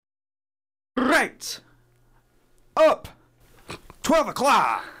Right up 12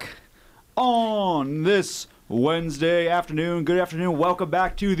 o'clock on this Wednesday afternoon. Good afternoon. Welcome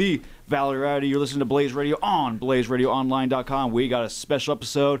back to the Valley Variety. You're listening to Blaze Radio on BlazeRadioOnline.com. We got a special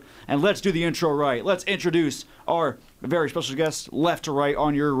episode, and let's do the intro right. Let's introduce our very special guest, left to right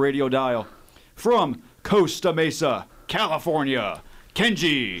on your radio dial. From Costa Mesa, California,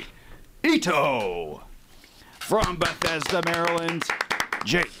 Kenji Ito. From Bethesda, Maryland,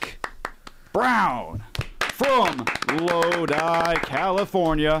 Jake Brown. From Lodi,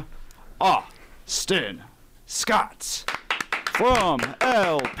 California, Austin Scott. From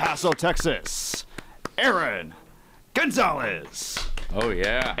El Paso, Texas, Aaron Gonzalez. Oh,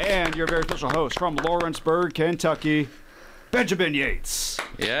 yeah. And your very special host from Lawrenceburg, Kentucky, Benjamin Yates.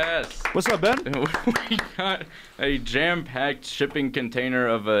 Yes. What's up, Ben? We got a jam-packed shipping container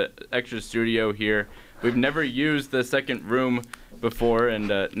of an extra studio here. We've never used the second room before, and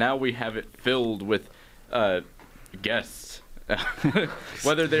now we have it filled with guests.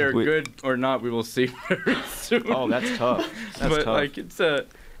 Whether they are good or not, we will see very soon. Oh, that's tough. That's tough.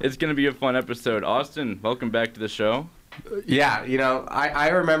 It's gonna be a fun episode. Austin, welcome back to the show. Yeah, I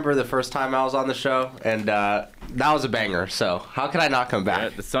remember the first time I was on the show, and that was a banger. So how could I not come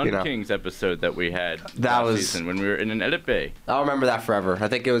back? Yeah, the Sun Kings episode that we had last season when we were in an edit bay. I'll remember that forever. I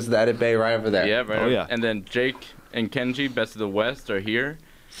think it was the edit bay right over there. Yeah, right. Oh, yeah. And then Jake and Kenji, Best of the West, are here.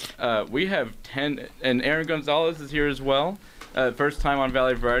 We have 10, and Aaron Gonzalez is here as well. First time on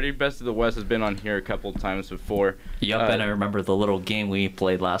Valley Variety. Best of the West has been on here a couple times before. Yep, and I remember the little game we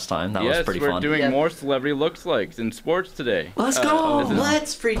played last time. That was pretty fun. Yes, we're doing more celebrity looks-likes in sports today. Let's go!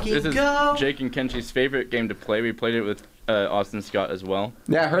 This is go! Jake and Kenji's favorite game to play. We played it with Austin Scott as well.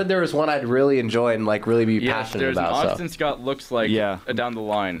 Yeah, I heard there was one I'd really enjoy and really be passionate there's about. An Austin Scott looks-like down the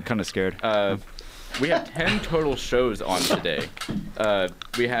line. Kind of scared. We have 10 total shows on today.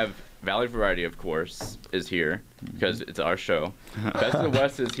 We have Valley Variety, of course, is here because it's our show. Best of the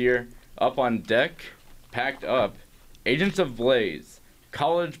West is here. Up on deck, packed up. Agents of Blaze,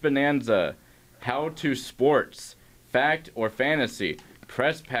 College Bonanza, How to Sports, Fact or Fantasy,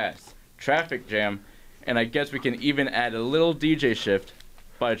 Press Pass, Traffic Jam, and I guess we can even add a little DJ shift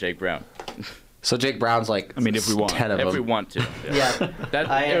by Jake Brown. So Jake Brown's like, if we want. 10 of them. If we want to. Yeah.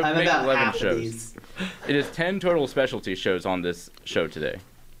 I'm about 11 half shows. of these. It is 10 total specialty shows on this show today.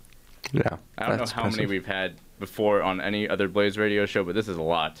 Yeah. I don't know how many we've had before on any other Blaze Radio show, but this is a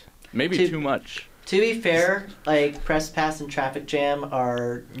lot. Maybe too much. To be fair, Press Pass and Traffic Jam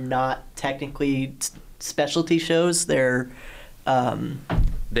are not technically specialty shows. They're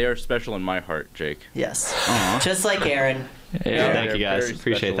They are special in my heart, Jake. yes, just like Aaron. Yeah, thank you guys. Very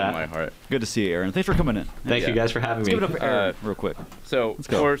Appreciate special that. in my heart. Good to see you, Aaron. Thanks for coming in. Thank you guys for having Let's me. give it up for Aaron real quick. So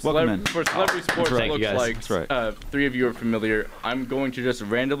go. for Welcome in. celebrity sports Thank you, looks guys. like That's right. three of you are familiar. I'm going to just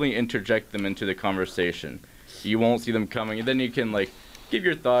randomly interject them into the conversation. You won't see them coming, and then you can give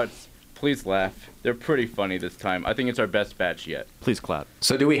your thoughts. Please laugh. They're pretty funny this time. I think it's our best batch yet. Please clap.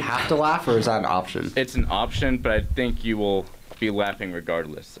 So do we have to laugh, or is that an option? It's an option, but I think you will be laughing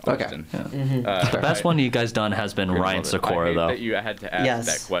regardless, Okay. Austin. Yeah. The best one you guys done has been Ryan I Sikora, hate though. that you had to ask Yes.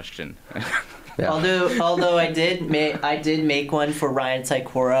 that question. Yeah. Although I did make one for Ryan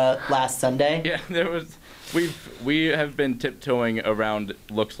Sikora last Sunday. Yeah, we have been tiptoeing around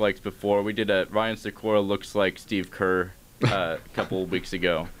looks likes before. We did a Ryan Sikora looks like Steve Kerr a couple weeks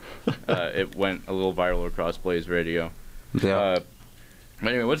ago. It went a little viral across Blaze Radio. Yeah. But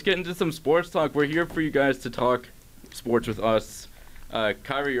anyway, let's get into some sports talk. We're here for you guys to talk sports with us.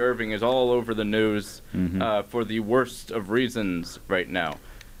 Kyrie Irving is all over the news for the worst of reasons right now.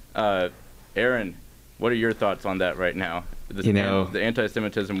 Aaron, what are your thoughts on that right now? The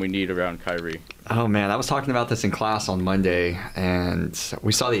anti-Semitism we need around Kyrie. Oh man, I was talking about this in class on Monday, and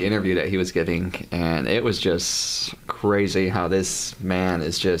we saw the interview that he was giving, and it was just crazy how this man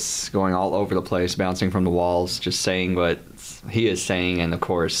is just going all over the place, bouncing from the walls, just saying what he is saying, and of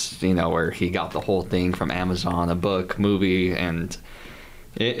course, where he got the whole thing from Amazon, a book, movie, and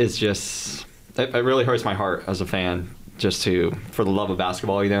it is just, it really hurts my heart as a fan, for the love of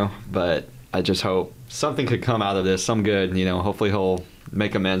basketball, but I just hope something could come out of this, some good, hopefully he'll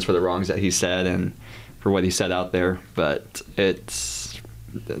make amends for the wrongs that he said and for what he said out there, but it's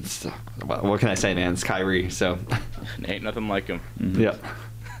what can I say, man? It's Kyrie, so. Ain't nothing like him. Mm-hmm. Yeah.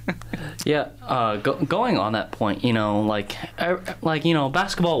 Yeah, going on that point,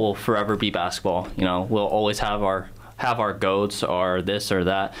 basketball will forever be basketball. We'll always have our goats or this or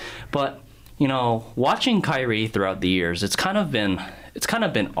that. But watching Kyrie throughout the years, it's kind of been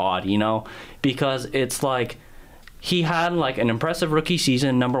odd, because it's like he had like an impressive rookie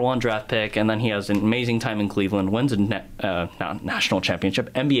season, #1 draft pick, and then he has an amazing time in Cleveland, wins a national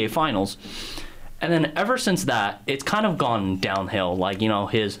championship, NBA Finals. And then ever since that, it's kind of gone downhill. Like, you know,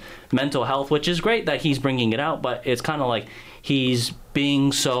 his mental health, which is great that he's bringing it out, but it's kind of like he's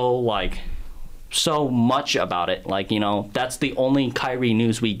being so much about it. Like, you know, that's the only Kyrie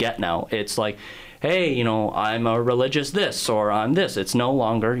news we get now. It's like, hey, you know, I'm a religious this or I'm this. It's no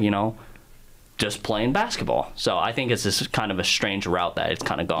longer, you know, just playing basketball. So I think it's just kind of a strange route that it's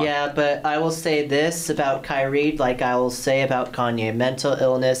kind of gone. Yeah, but I will say this about Kyrie, like I will say about Kanye. Mental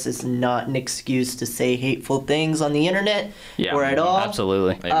illness is not an excuse to say hateful things on the internet or at all.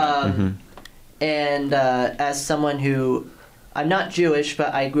 Absolutely. And as someone who, I'm not Jewish,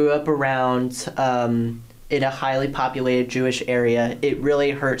 but I grew up around in a highly populated Jewish area, it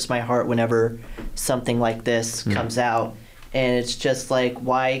really hurts my heart whenever something like this comes out. And it's just like,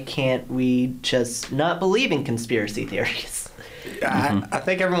 why can't we just not believe in conspiracy theories? I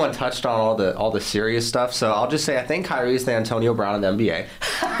think everyone touched on all the serious stuff, so I'll just say I think Kyrie's the Antonio Brown of the NBA.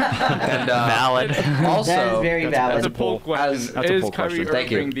 And, Valid. Also, That is very valid. That's a poll question. That's a Is poll Kyrie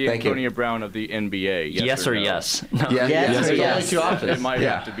question. Irving the Thank you. Antonio Brown of the NBA? Yes or no? yes? No. Yeah, Yes or there's yes? only two options. It might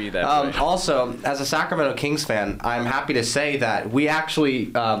have to be that way. Also, as a Sacramento Kings fan, I'm happy to say that we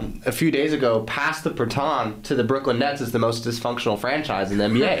actually, a few days ago, passed the baton to the Brooklyn Nets as the most dysfunctional franchise in the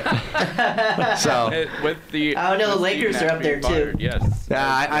NBA. So, With the I don't know, the with Steve Lakers are Nash up there, being fired, too. Yes.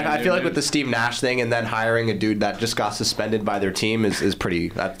 I feel like with the Steve Nash thing and then hiring a dude that just got suspended by their team is pretty.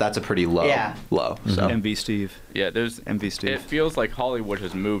 That's a pretty low. Yeah. Low. So. MV Steve. Yeah, there's MV Steve. It feels like Hollywood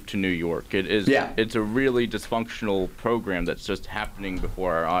has moved to New York. It is. Yeah. It's a really dysfunctional program that's just happening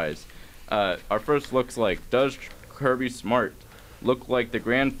before our eyes. Our first look's like, does Kirby Smart look like the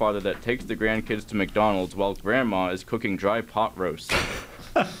grandfather that takes the grandkids to McDonald's while grandma is cooking dry pot roast?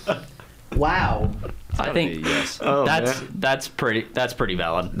 Wow. I think yes. that's pretty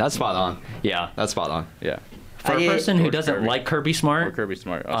valid. That's spot on. Yeah. That's spot on. Yeah. For a person who Or doesn't Kirby. like Kirby Or Smart, Kirby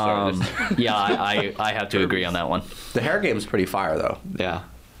Smart. Oh, sorry. yeah, I have to agree on that one. The hair game's pretty fire though. Yeah.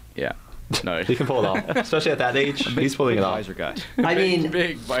 Yeah. No. He can pull it off. Especially at that age. He's pulling it off. Visor guy. I mean,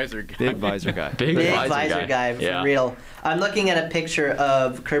 Big visor guy. Big visor guy. Big visor guy, for Yeah. real. I'm looking at a picture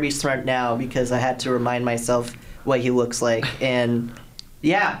of Kirby Smart now because I had to remind myself what he looks like. And,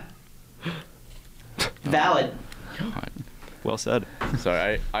 yeah. Valid. God. Well said.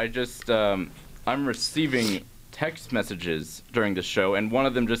 Sorry, I just I'm receiving text messages during the show, and one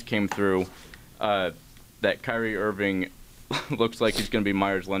of them just came through that Kyrie Irving looks like he's going to be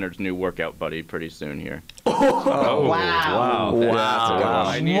Myers Leonard's new workout buddy pretty soon here. Wow. Wow.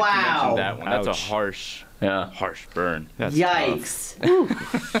 I need to Wow. mention that one. That's a Ouch. harsh burn. That's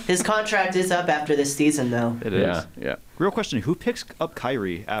Yikes. His contract is up after this season, though. tough. It is. Yeah. Yeah. Real question: who picks up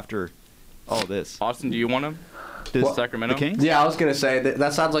Kyrie after all this? Austin, do you want him? Does Sacramento? The Kings? Yeah, I was gonna say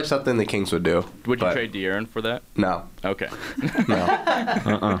that sounds like something the Kings would do. Would you but trade De'Aaron for that? No, Okay.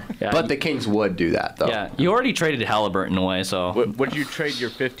 no. Yeah, But the Kings would do that though. yeah, you already traded Halliburton away, so Would you trade your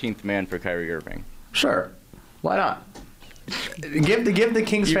 15th man for Kyrie Irving? Sure. Why not? Give the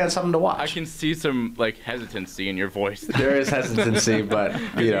Kings fans something to watch. I can see some hesitancy in your voice. There is hesitancy, but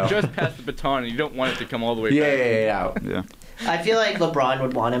you know. just passed the baton and you don't want it to come all the way Yeah, back. yeah. Yeah. I feel like LeBron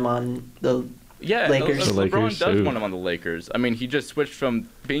would want him on the Yeah, Lakers. LeBron The Lakers, does too. want him on the Lakers. I mean, he just switched from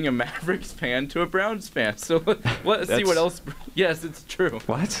being a Mavericks fan to a Browns fan. So let's see what else. Yes, it's true.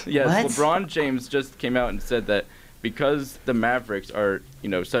 What? Yes, What? LeBron James just came out and said that because the Mavericks are,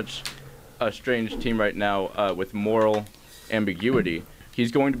 such a strange team right now with moral ambiguity,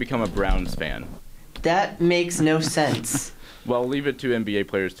 he's going to become a Browns fan. That makes no sense. Well, leave it to NBA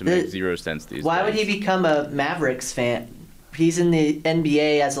players to make zero sense these Why days. would he become a Mavericks fan? He's in the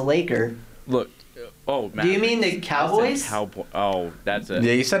NBA as a Laker. Look, oh, Do you mean the Mavericks. Cowboys? Oh, that's it.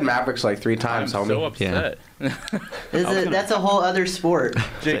 Yeah, you said Mavericks like 3 I'm times, homie. so upset. That's a whole other sport.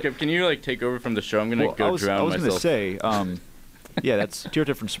 Jacob, can you take over from the show? I'm gonna Well, go I was drown going to myself. say, yeah, that's 2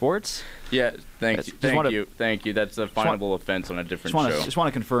 different sports. Yeah, thank Just you, wanna- thank you. That's a finable offense on a different show. Just want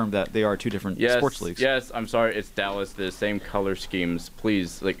to confirm that they are 2 different Yes, sports leagues. yes. I'm sorry, it's Dallas. The same color schemes,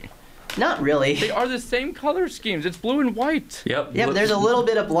 please. Not really. They are the same color schemes. It's blue and white. yep. Yeah, but there's a little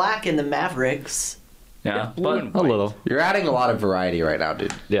bit of black in the Mavericks. yeah, blue but and A white. little. You're adding a lot of variety right now,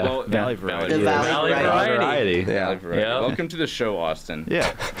 dude. Yeah. Well, Valley yeah, variety. The Valley Valley variety. variety. Yeah. Valley variety. Yep. Welcome to the show, Austin.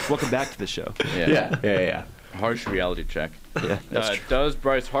 Yeah. Welcome back to the show. Yeah. Harsh reality check. Yeah. That's true. Does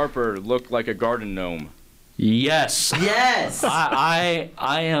Bryce Harper look like a garden gnome? Yes. Yes. I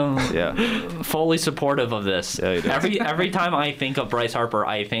am Yeah. fully supportive of this. Yeah, you do. Every time I think of Bryce Harper,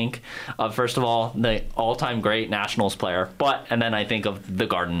 I think of, first of all, the all-time great Nationals player, and then I think of the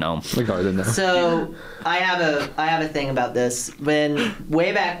Garden Gnome. The garden there. So I have a thing about this.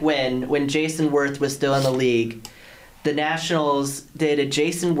 Way back when Jason Worth was still in the league, the Nationals did a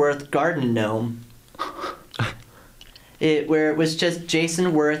Jason Worth Garden Gnome. Where it was just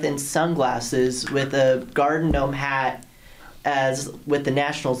Jason Worth in sunglasses with a Garden Gnome hat with the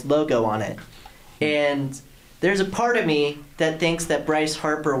Nationals logo on it. And there's a part of me that thinks that Bryce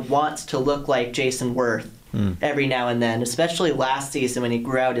Harper wants to look like Jason Worth every now and then, especially last season when he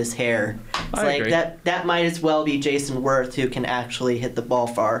grew out his hair. It's I like agree. that might as well be Jason Worth who can actually hit the ball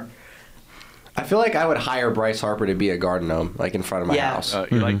far. I feel like I would hire Bryce Harper to be a garden gnome, like in front of my Yeah. house.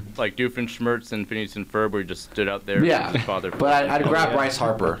 You like Doofenshmirtz and Phineas and Ferb, where he just stood out there. Yeah, with his father. but I'd grab Bryce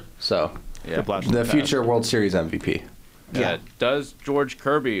Harper. So Yeah. the future World Series MVP. Yeah. Does George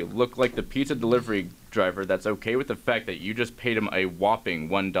Kirby look like the pizza delivery driver that's okay with the fact that you just paid him a whopping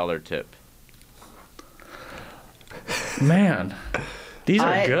 $1 tip? Man, these are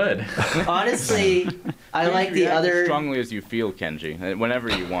I- good. Honestly, I like the React as other. strongly as you feel, Kenji. Whenever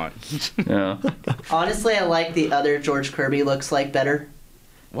you want. Yeah. Honestly, I like the other George Kirby looks like better,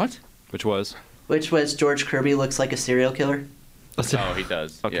 What? Which was? which was George Kirby looks like a serial killer. Oh, he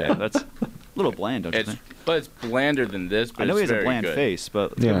does. Okay, Yeah. that's a little bland, don't you It's think? but it's blander than this. But I know he it's has a very bland good. face,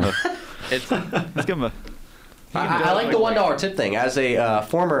 but Yeah. It's let's give him a. I like the $1 tip thing. As a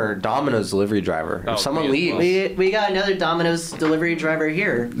former Domino's delivery driver, Oh, if someone me as leaves, We got another Domino's delivery driver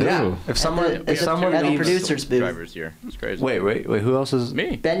here. yeah, Ooh. if someone at the leaves, producer's booth. drivers here. It's crazy. wait, who else is?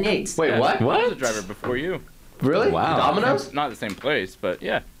 Me. Ben Yates. Wait, Yeah, what? I was a driver before you. Really? Wow. Domino's? Not the same place, but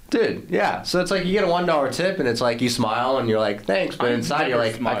yeah. Dude, yeah. So it's like you get a $1 tip, and it's like you smile, and you're like, thanks, but I inside you're never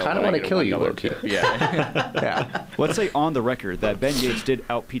like, smile I kind when of want to get a kill you, $1 low-key. tip. Yeah. Yeah. Let's say on the record that Ben Yates did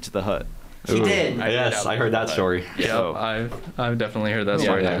out Pizza the Hut. He did. Yes, I heard that story. So- I've definitely heard that Yeah,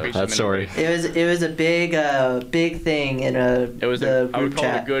 story. I Yeah, reached that him in story. It was a big thing in It was the I would group call it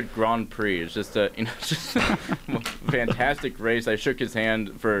a chat. good Grand Prix. It's just a just a fantastic race. I shook his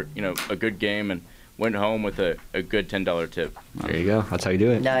hand for a good game and went home with a good $10 tip. There you go. That's how you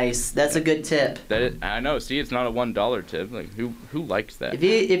do it. Nice. That's a good tip. I know. See, it's not a $1 tip. Like who likes that?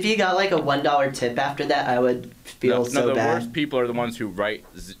 If you got like a $1 tip after that, I would feel No, so the bad. worst people are the ones who write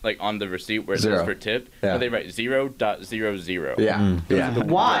like on the receipt where it Zero. says for tip, Yeah. but they write 0.00. Yeah. Yeah.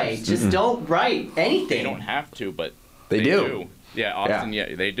 Why? Just don't write anything. They don't have to, but They do. Yeah, Austin.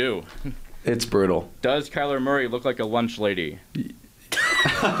 Yeah, they do. It's brutal. Does Kyler Murray look like a lunch lady?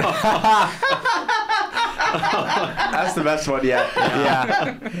 That's the best one yet.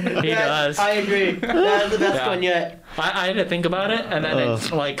 Yeah. He does. I agree. That's the best Yeah. one yet. I had to think about it, and then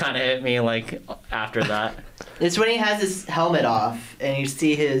it like kind of hit me like after that. It's when he has his helmet off and you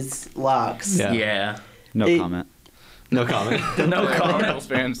see his locks. Yeah. Yeah. No It- comment. No comment. No comment. Cardinals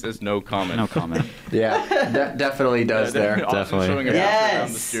fan says no comment. No comment. Yeah. Definitely does there. Austin's Definitely. showing it Yes.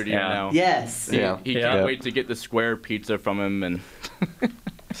 around the studio Yeah. now. Yes. Yeah. He Yeah. can't wait to get the square pizza from him and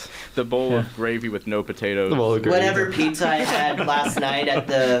the bowl of gravy with no potatoes. Whatever pizza I had last night at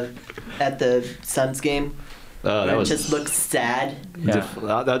the Suns game, Oh, that it was just looked sad. Yeah.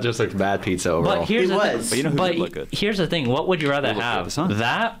 that just looked bad pizza overall. But here's It the was. But you know who did look good? here's the thing. What would you rather look good, have? the Suns.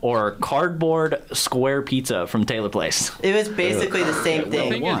 That or cardboard square pizza from Taylor Place? It was basically the same The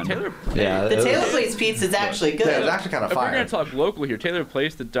thing thing. is, One. Taylor. Yeah, The it Taylor was- Place pizza is actually good. Yeah, it's actually kind of If we're fire. gonna talk local here, Taylor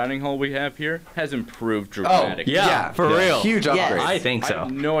Place, the dining hall we have here, has improved Oh, dramatically. Yeah, for real. Huge Yes. upgrade. I think I so.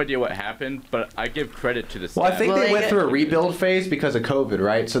 have no idea what happened, but I give credit to the staff. Well, I think Well, they they went get- through a rebuild phase because of COVID,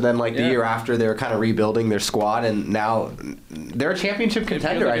 right? So then, like the Yeah. year after, they were kind of rebuilding their squad, and now they're a championship It feels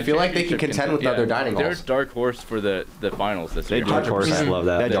contender. like I a feel like they can championship contend with contender. other dining They're halls. dark horse for the finals this year. Dark horse, I love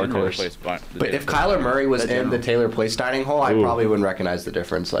that. That Dark dark horse. But if Kyler Murray was in the Taylor Place dining hall, I Ooh. probably wouldn't recognize the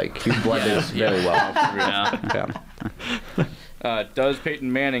difference. Like he blended very well. Yeah. Yeah. Does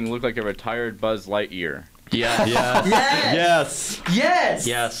Peyton Manning look like a retired Buzz Lightyear? Yeah. Yeah. Yes. Yes. Yes.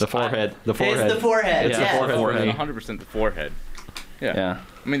 Yes. The forehead. The forehead. It's the forehead. It's the yes. forehead. 100% the forehead. Yeah. Yeah.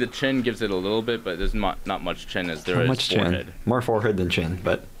 I mean, the chin gives it a little bit, but there's not much chin as there Not is much forehead. chin. More forehead than chin,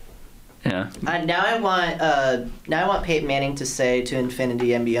 but Yeah. Now I want Peyton Manning to say to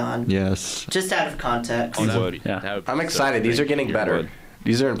infinity and beyond. yes. Just out of context. Oh, that would. would be, Yeah. that would be I'm so excited. These are getting great. better.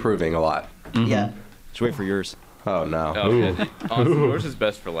 These are improving a lot. Yeah. Just wait for yours. Oh no. Oh, yeah. Honestly, yours is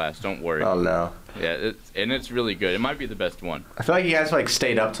best for last. Don't worry. Oh no. Yeah, it's really good. It might be the best one. I feel like you guys like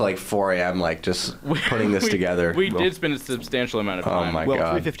stayed up till like 4 a.m. like just putting this together. We did spend a substantial amount of Oh time. my Well,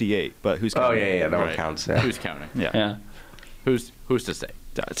 God. 358, but who's Oh counting? yeah, that one Right. counts. Yeah. Who's counting? Yeah. Yeah. Who's to say?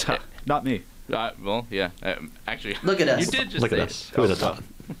 That's- Not me. Well, yeah. Actually, Look at us. You did just Look at say us. it. Who would Oh, have thought?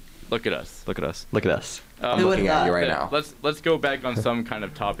 Look at us. Look at us. Look at us. I'm Who looking would at you not? right Yeah, now. let's go back on some kind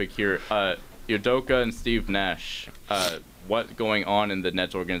of topic here. Udoka and Steve Nash. What's going on in the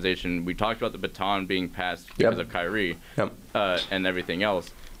Nets organization? We talked about the baton being passed because of Kyrie Yep. and everything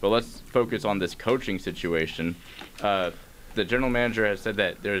else. But let's focus on this coaching situation. The general manager has said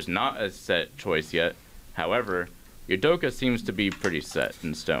that there's not a set choice yet. However, Udoka seems to be pretty set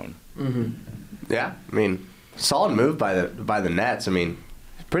in stone. Yeah, I mean, solid move by the Nets. I mean,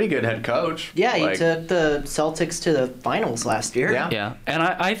 pretty good head coach. Yeah, he Like, took the Celtics to the finals last year. Yeah. Yeah, and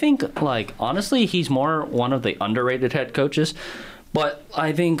I think, like, honestly, he's more one of the underrated head coaches. But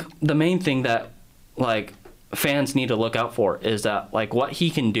I think the main thing that, like, fans need to look out for is that, like, what he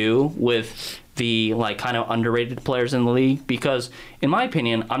can do with the, like, kind of underrated players in the league. Because, in my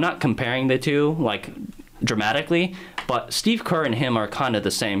opinion, I'm not comparing the two, like, dramatically, but Steve Kerr and him are kind of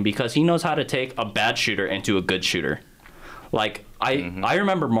the same because he knows how to take a bad shooter into a good shooter. Like, I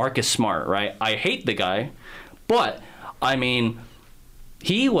remember Marcus Smart, right? I hate the guy, but, I mean,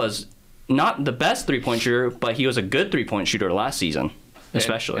 he was not the best three-point shooter, but he was a good three-point shooter last season,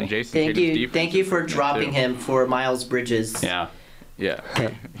 especially. And Jason Thank Tatum's you, defense thank you is for pretty good, dropping too. him for Miles Bridges. Yeah. Yeah.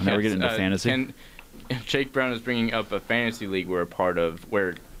 Now we're getting into fantasy. Jake Brown is bringing up a fantasy league we're a part of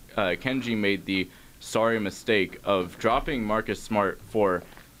where Kenji made the sorry mistake of dropping Marcus Smart for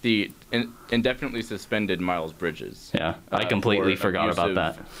the indefinitely suspended Miles Bridges. Yeah, I completely for forgot about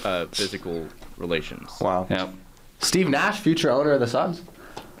that. abusive, physical relations. Wow. Yeah. Steve Nash, future owner of the Suns.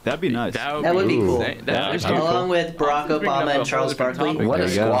 That'd be nice. That would be cool. That's Yeah. Along with Barack Obama and Charles Barkley. What a I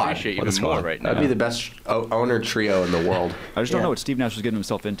squad. appreciate What a even more squad. right now. That'd be the best owner trio in the world. I just don't Yeah. know what Steve Nash was getting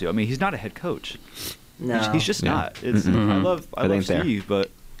himself into. I mean, he's not a head coach. No. He's just Yeah. not. It's, Mm-mm. I love It ain't there. Steve,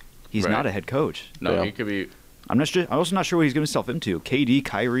 but he's Right. not a head coach. No, Yeah. he could be. I'm also not sure what he's getting himself into. KD,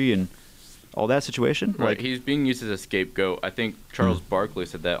 Kyrie, and all that situation. Right, Like, he's being used as a scapegoat. I think Charles Barkley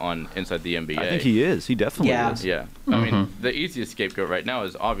said that on Inside the NBA. I think he is. He definitely Yeah. is. Yeah, I mean, the easiest scapegoat right now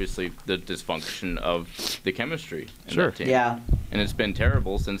is obviously the dysfunction of the chemistry in Sure. that team. Yeah. And it's been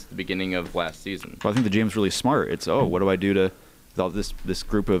terrible since the beginning of last season. But I think the GM's really smart. It's what do I do to with all this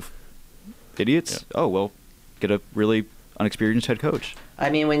group of idiots? Yeah. Oh well, get a really unexperienced head coach. I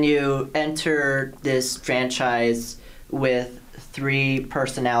mean, when you enter this franchise with three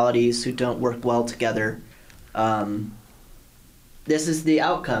personalities who don't work well together, this is the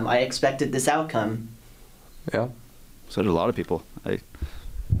outcome. I expected this outcome. Yeah. So did a lot of people.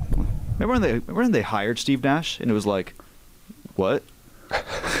 Remember when they hired Steve Nash and it was like, what?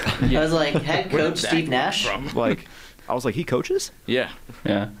 I was like, head Where did coach that Steve come Nash? from? Like, I was like, he coaches? Yeah.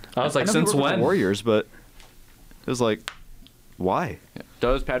 Yeah. I was like, I know he since worked with the when? Warriors, but it was like, why?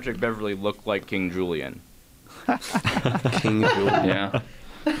 Does Patrick Beverly look like King Julian? King Julian. Yeah.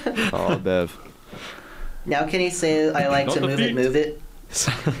 Oh, Bev. Now can he say, I like Not to the move feet. it, move it?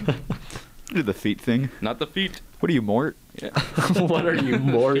 Do the feet thing. Not the feet. What are you, Mort? Yeah. What are you,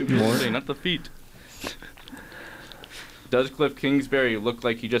 more? King Julian, not the feet. Does Cliff Kingsbury look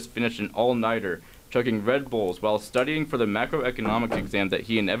like he just finished an all-nighter, chugging Red Bulls while studying for the macroeconomics exam that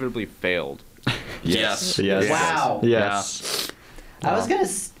he inevitably failed? Yes. Yes. Wow. Yes. I was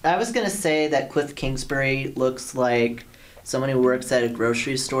gonna say that Cliff Kingsbury looks like someone who works at a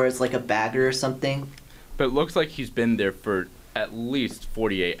grocery store as like a bagger or something. But it looks like he's been there for at least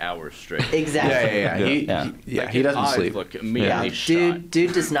 48 hours straight. Exactly. Yeah. Yeah. He His doesn't eyes sleep. look Yeah, immediately shot.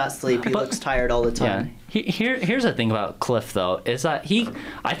 dude does not sleep. He But- looks tired all the Yeah. time. Here's the thing about Cliff though is that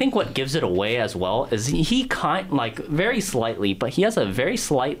I think what gives it away as well is he kind like very slightly, but he has a very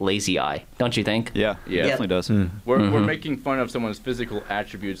slight lazy eye, don't you think? Yeah, Yeah. definitely does. We're making fun of someone's physical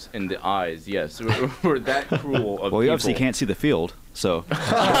attributes in the eyes. Yes, we're that cruel of Well, you obviously people. can't see the field, so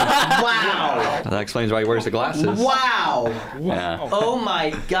Wow! That explains why he wears the glasses. Wow! Yeah. Oh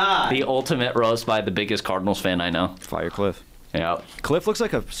my God! The ultimate roast by the biggest Cardinals fan I know. fire Cliff. Yeah. Cliff looks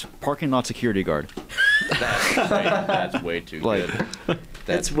like a parking lot security guard. That's way too Like- good.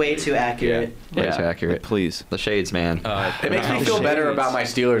 That's way too accurate. Way Yeah. too accurate. Please. The shades, man. It makes me feel better about my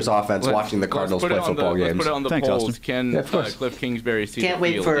Steelers offense watching the Cardinals play football Let's games. put it on the Thanks, polls. Austin. Can Yeah, of course. Cliff Kingsbury see Can't the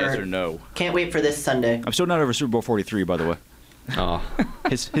wait field, for- yes or no? Can't wait for this Sunday. I'm still not over Super Bowl 43, by the way. Oh.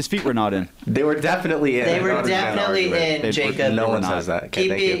 His feet were not in. They were definitely in. They I were don't understand the definitely argument. in, They- Jacob. No were one not. says that. Okay,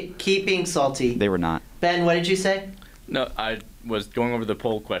 thank you. Keep being salty. They were not. Ben, what did you say? No, I was going over the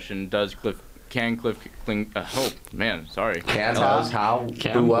poll question. Oh man, sorry. Can, how,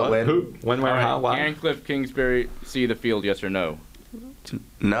 Can, who, what, when? Who, when, where, All right, how, why? Can Cliff Kingsbury see the field? Yes or no?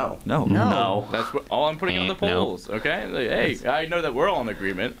 No. No. No. That's all I'm putting on the No. polls. Okay. Like, hey, I know that we're all in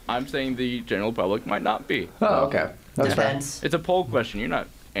agreement. I'm saying the general public might not be. Oh, okay. That's fair. Depends. It's a poll question. You're not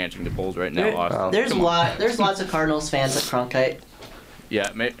answering the polls right now, There- Austin. There's Come on. there's lots of Cardinals fans at Cronkite. Yeah,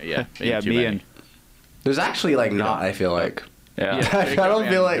 maybe Yeah, too me many. and There's actually like not. I feel like. Yeah. I Jacob don't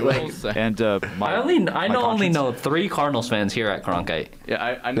feel and like- Jules. and I my only my only conscience. know 3 Cardinals fans here at Cronkite.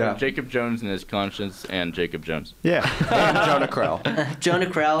 Yeah, I know Yeah. Jacob Jones and his conscience and Jacob Jones. Yeah, And Jonah Krell. Jonah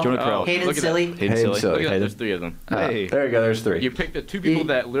Krell, Jonah Krell. Oh, Hayden look at Silly. Hayden Hayden Silly. Silly. Look at that, Hayden. there's 3 of them. Hey, There you go. There's 3. You picked the 2 people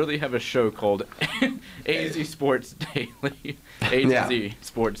that literally have a show called AZ Sports Daily. A to Z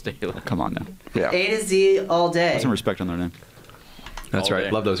Sports Daily. come on now. Yeah. A to Z all day. Put some respect on their name. That's All right.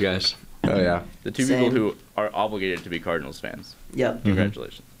 day. Love those guys. Oh yeah. The 2 Same. people who are obligated to be Cardinals fans. Yep.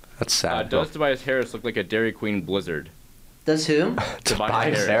 Congratulations. That's sad. Does Tobias Harris look like a Dairy Queen Blizzard? Does whom?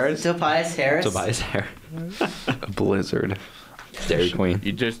 Tobias Harris. Tobias Harris. Tobias hair. Blizzard. Dairy Queen.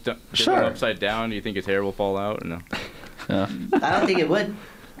 You just get Sure. him upside down. Do you think his hair will fall out? No. Yeah. I don't think it would.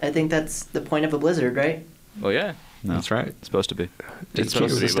 I think that's the point of a blizzard, right? Well, yeah. No, That's right. it's supposed to be. It's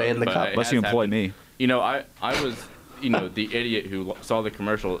supposed to stay in the but cup. it Unless has you employ happened. me. You know, I was, the idiot who saw the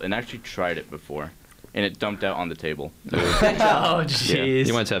commercial and actually tried it before, and it dumped out on the table. Oh jeez.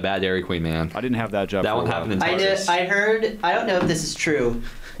 You went to a bad Dairy Queen, man. I didn't have that job. That for a one while. happened in I Texas. heard. I don't know if this is true.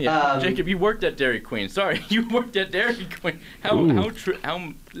 Yeah, Jacob, you worked at Dairy Queen. Sorry, you worked at Dairy Queen.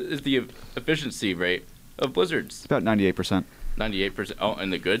 How is the efficiency rate of blizzards? About 98%. 98%. Oh,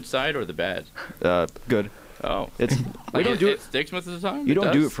 and the good side or the bad? Good. Oh, It's we like don't do it it. sticks most of the time. You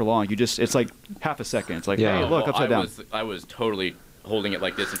don't do does? it for long. You just it's like half a second. It's like Yeah. hey, Oh, look well, upside down. I was totally holding it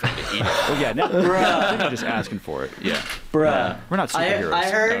like this and trying to eat it. Oh yeah, no, Bruh. you're just asking for it. Yeah. Bruh. We're not superheroes. I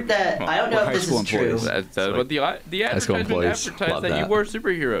heard Okay. that. Well, I don't know we're if high this school is true. employees. That's like- what the High school advertisement employees advertised love that you that. were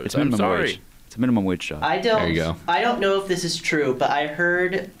superheroes. It's I'm minimum sorry. wage. It's a minimum wage job. I don't. There you go. I don't know if this is true, but I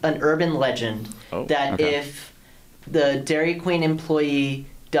heard an urban legend Oh, that okay. if the Dairy Queen employee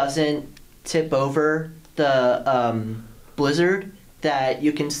doesn't tip over the blizzard, that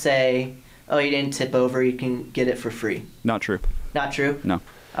you can say, "Oh, you didn't tip over. You can get it for free." Not true. Not true. No.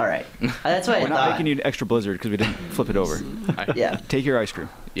 All right. That's what I We're not thought. making you an extra blizzard because we didn't flip it over. Yeah. Take your ice cream.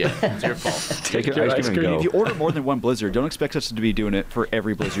 Yeah, it's your fault. Take your ice cream and If you go. order more than one blizzard, don't expect us to be doing it for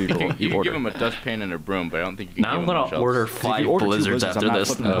every blizzard You you can order. give him a dustpan and a broom, but I don't think you can Now give I'm him gonna much else. order 'Cause if 5 you order two blizzards blizzards, after I'm not this.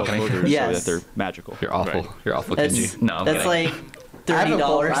 flipping them both Okay. blizzards Yes. so that they're magical. You're awful. Right. You're awful, That's Kenji. No, I'm that's kidding. like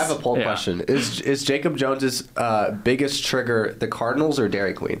 $30. I have a poll Yeah. question. Is Jacob Jones's biggest trigger the Cardinals or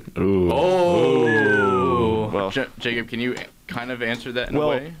Dairy Queen? Ooh. Oh. Well- Jacob, can you kind of answer that in a Well,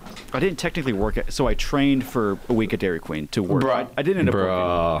 way? I didn't technically work at, so I trained for a week at Dairy Queen to work. Bruh. I didn't end up working.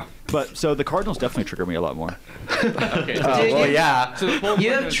 Bruh. But so the Cardinals definitely trigger me a lot more. Okay. Dude, well, you- yeah. So the poll You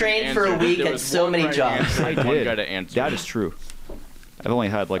have question is trained for a answered. week There at was so one many right jobs. answer I and one did. guy to answer. That is true. I've only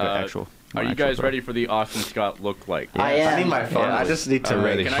had like an Uh, actual. Are you actual guys pro. ready for the Austin Scott look like? I am. I need my phone. Yeah. I just need to. I'm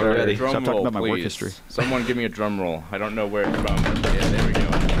ready. Can I We're get ready. a drum Stop talking roll, about my work please? history. Someone give me a drum roll. I don't know where it's from. Yeah, there we go.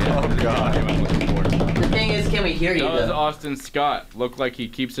 Yeah, Oh, God. I'm looking for. The thing is, can we hear you Does though? Austin Scott look like he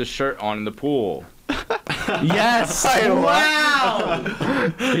keeps his shirt on in the pool? Yes. Wow!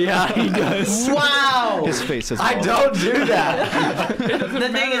 Yeah, he does. Wow! His face is. I don't do that. The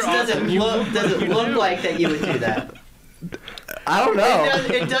thing is, doesn't look like that you would do that. I don't know.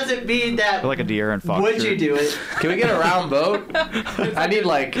 It doesn't mean that. like a De'Aaron Fox. Would shirt. you do it? Can we get a round vote? I need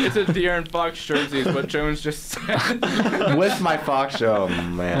like It's a De'Aaron Fox jersey, is what Jones just said. with my Fox show. Oh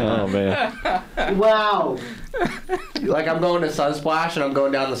man. Oh, man. Wow! Like I'm going to Sunsplash and I'm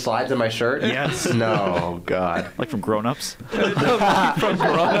going down the slides in my shirt. Yes. No, God. Like from Grown Ups. From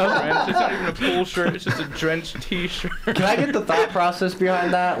Toronto, it's not even a pool shirt. It's just a drenched T-shirt. Can I get the thought process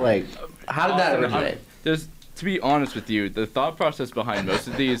behind that? Like, how did that Austin, originate? There's, to be honest with you, the thought process behind most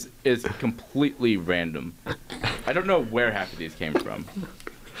of these is completely random. I don't know where half of these came from.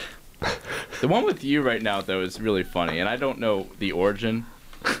 The one with you right now, though, is really funny, and I don't know the origin,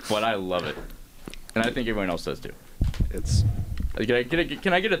 but I love it, and I think everyone else does too. It's.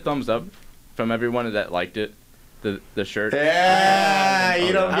 Can I get a thumbs up from everyone that liked it? The shirt. Yeah,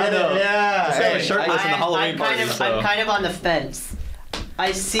 you don't get it. Yeah. Hey, shirtless in the Halloween I'm party, kind of, so- I'm kind of on the fence.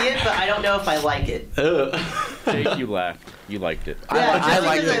 I see it, but I don't know if I like it. Jake, you laughed. You liked it. I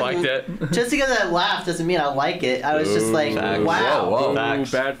liked because it. Liked it. Just because I laughed doesn't mean I like it. I was just like, facts. wow. Whoa, whoa. Ooh,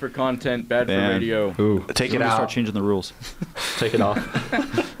 Facts. bad for content, bad for Man. radio. Ooh. Take it Somebody start out. changing the rules. Take it off.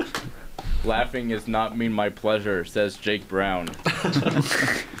 Laughing is not mean my pleasure, says Jake Brown.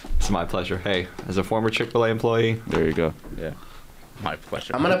 It's my pleasure. Hey, as a former Chick-fil-A employee, There you go. Yeah. My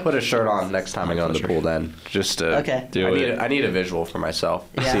pleasure. I'm gonna put a shirt on next time I go to the pool. Then just to. Okay. do I need it. I need a visual for myself.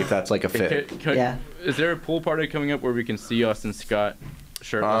 Yeah. See if that's like a fit. Yeah. Is there a pool party coming up where we can see Austin Scott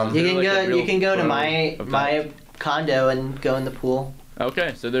shirt? You can go to my condo and go in the pool.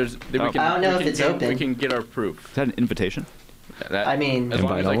 Okay, so there's. Then Oh. we can, I don't know we if can it's get, open. We can get our proof. Is that an invitation? I mean- as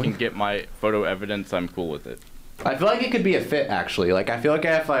long as I Invite can Owen? get my photo evidence, I'm cool with it. I feel like it could be a fit actually. Like I feel like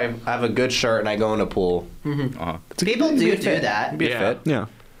if I have a good shirt and I go in a pool, Uh-huh. People it'd be do a do fit. that. It'd be a fit. Yeah.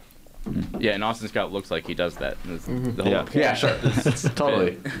 Yeah, and Austin Scott looks like he does that. That's the whole Yeah. point Yeah, of sure. this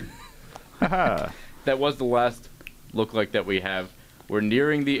Totally. bit. Haha. That was the last look like that we have. We're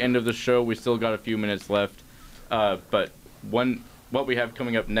nearing the end of the show. We still got a few minutes left. But what we have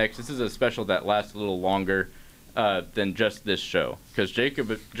coming up next, this is a special that lasts a little longer than just this show. Because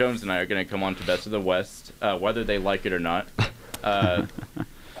Jacob Jones and I are going to come on to Best of the West, whether they like it or not.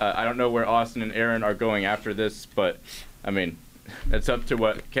 I don't know where Austin and Aaron are going after this, but, I mean, it's up to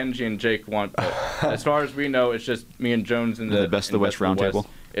what Kenji and Jake want. But as far as we know, it's just me and Jones in The Best of the West roundtable.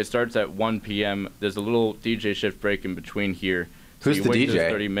 It starts at 1 p.m. There's a little DJ shift break in between here. So Who's you the wait those DJ?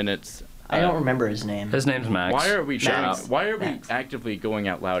 30 minutes. I don't remember his name. His name's Max. Why are we Max. Why are we Max. actively going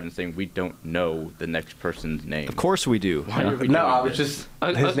out loud and saying we don't know the next person's name? Of course we do. Why are we No, doing I was this?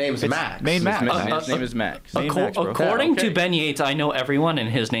 just. His name's It's Max. main Max. His name is Max. Main Max, bro. According Okay. to Ben Yates, I know everyone, and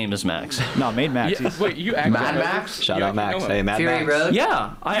his name is Max. No, main Max. Yeah, He's- wait, you actually Mad know Max? this? Shout You out actually Max. know him. Hey, Mad Fury Max. Road?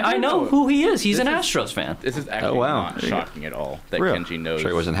 Yeah, I do know know. who he is. He's This an is- Astros fan. This is actually wow. not shocking at all that Real. Kenji knows. Sure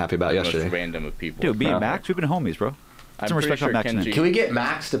he wasn't happy about the most yesterday. random of people. Dude, me and Max, we've been homies, bro. I'm Some pretty respect on sure Max's name. Kenji. Can we get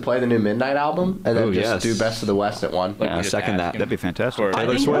Max to play the new Midnight album and then Ooh, just yes. do Best of the West at one? Like, Yeah, we just second ask that. him That'd be fantastic. for- Taylor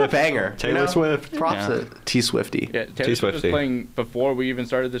What a Swift. banger. Taylor Swift. Props Yeah. to T Swifty. Yeah, Taylor Swift was Swifty. playing before we even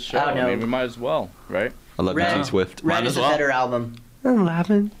started the show. Oh, no. I mean, we might as well, right? I love Red. T Swift. Red Might is as a well. better album.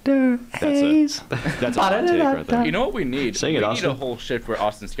 Lavender haze. That's a hot take right there. You know what we need? Sing it, we need Austin. a whole shift where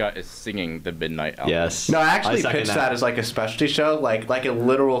Austin Scott is singing the Midnight album. Yes. No, I actually second pitched that as like a specialty show, like a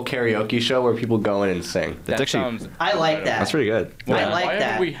literal karaoke show where people go in and sing. That actually- sounds I like incredible. that. That's pretty good. Why, I like why that.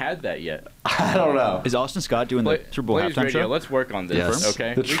 haven't we had that yet? I don't know. Is Austin Scott doing the Super Bowl Blaze halftime Radio, show? let's work on this, Yes.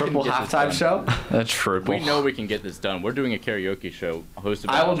 okay? The We can triple get this halftime done. show? That's triple. We know we can get this done. We're doing a karaoke show hosted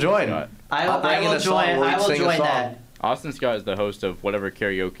by I will Austin join. Scott. I'll bring I in will a song join. where we I will sing a join song. that. Austin Scott is the host of whatever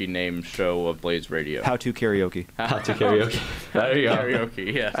karaoke name show of Blaze Radio. How to karaoke. How to karaoke. There you go.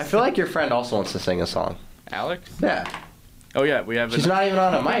 Karaoke, yes. I feel like your friend also wants to sing a song. Alex? Yeah. Oh yeah, we have. She's not even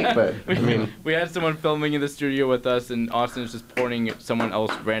on a mic, but I mean, we had someone filming in the studio with us, and Austin's just pointing someone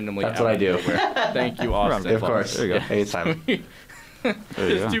else randomly. That's out what I of do. nowhere. Thank you, Round Austin. of course. There you go. Anytime. There you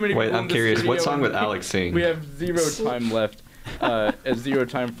There's go. too many Wait, people I'm in the curious. What studio, song and would Alex sing? We have 0 time left. Zero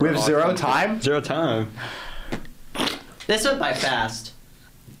time for We have zero Austin. time? Zero time. This went by fast.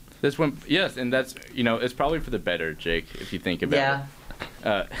 This one, yes, and that's it's probably for the better, Jake, if you think about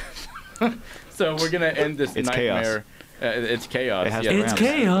Yeah. it. So we're gonna end this It's nightmare. It's chaos. It has yeah. the It's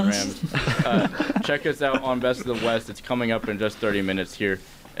Rams. chaos. Check us out on Best of the West. It's coming up in just 30 minutes here.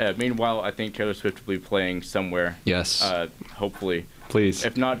 Meanwhile, I think Taylor Swift will be playing somewhere. Yes. Hopefully. Please.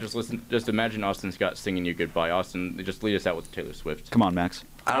 If not, just listen. Just imagine Austin Scott singing you goodbye. Austin, just lead us out with Taylor Swift. Come on, Max.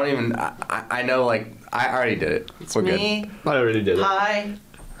 I don't even. I know, like, I already did it. It's We're me. I already did it. Hi.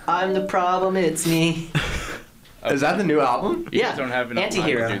 I'm the problem. It's me. good. Is that the new album? You Yeah, guys don't have enough time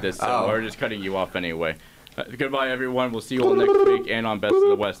Anti-hero. to do this, so Oh. we're just cutting you off anyway. Goodbye, everyone. We'll see you all next week and on Best of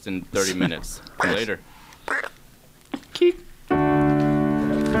the West in 30 minutes. Later.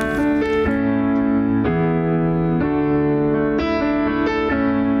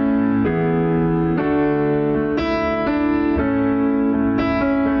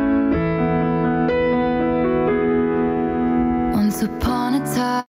 Once upon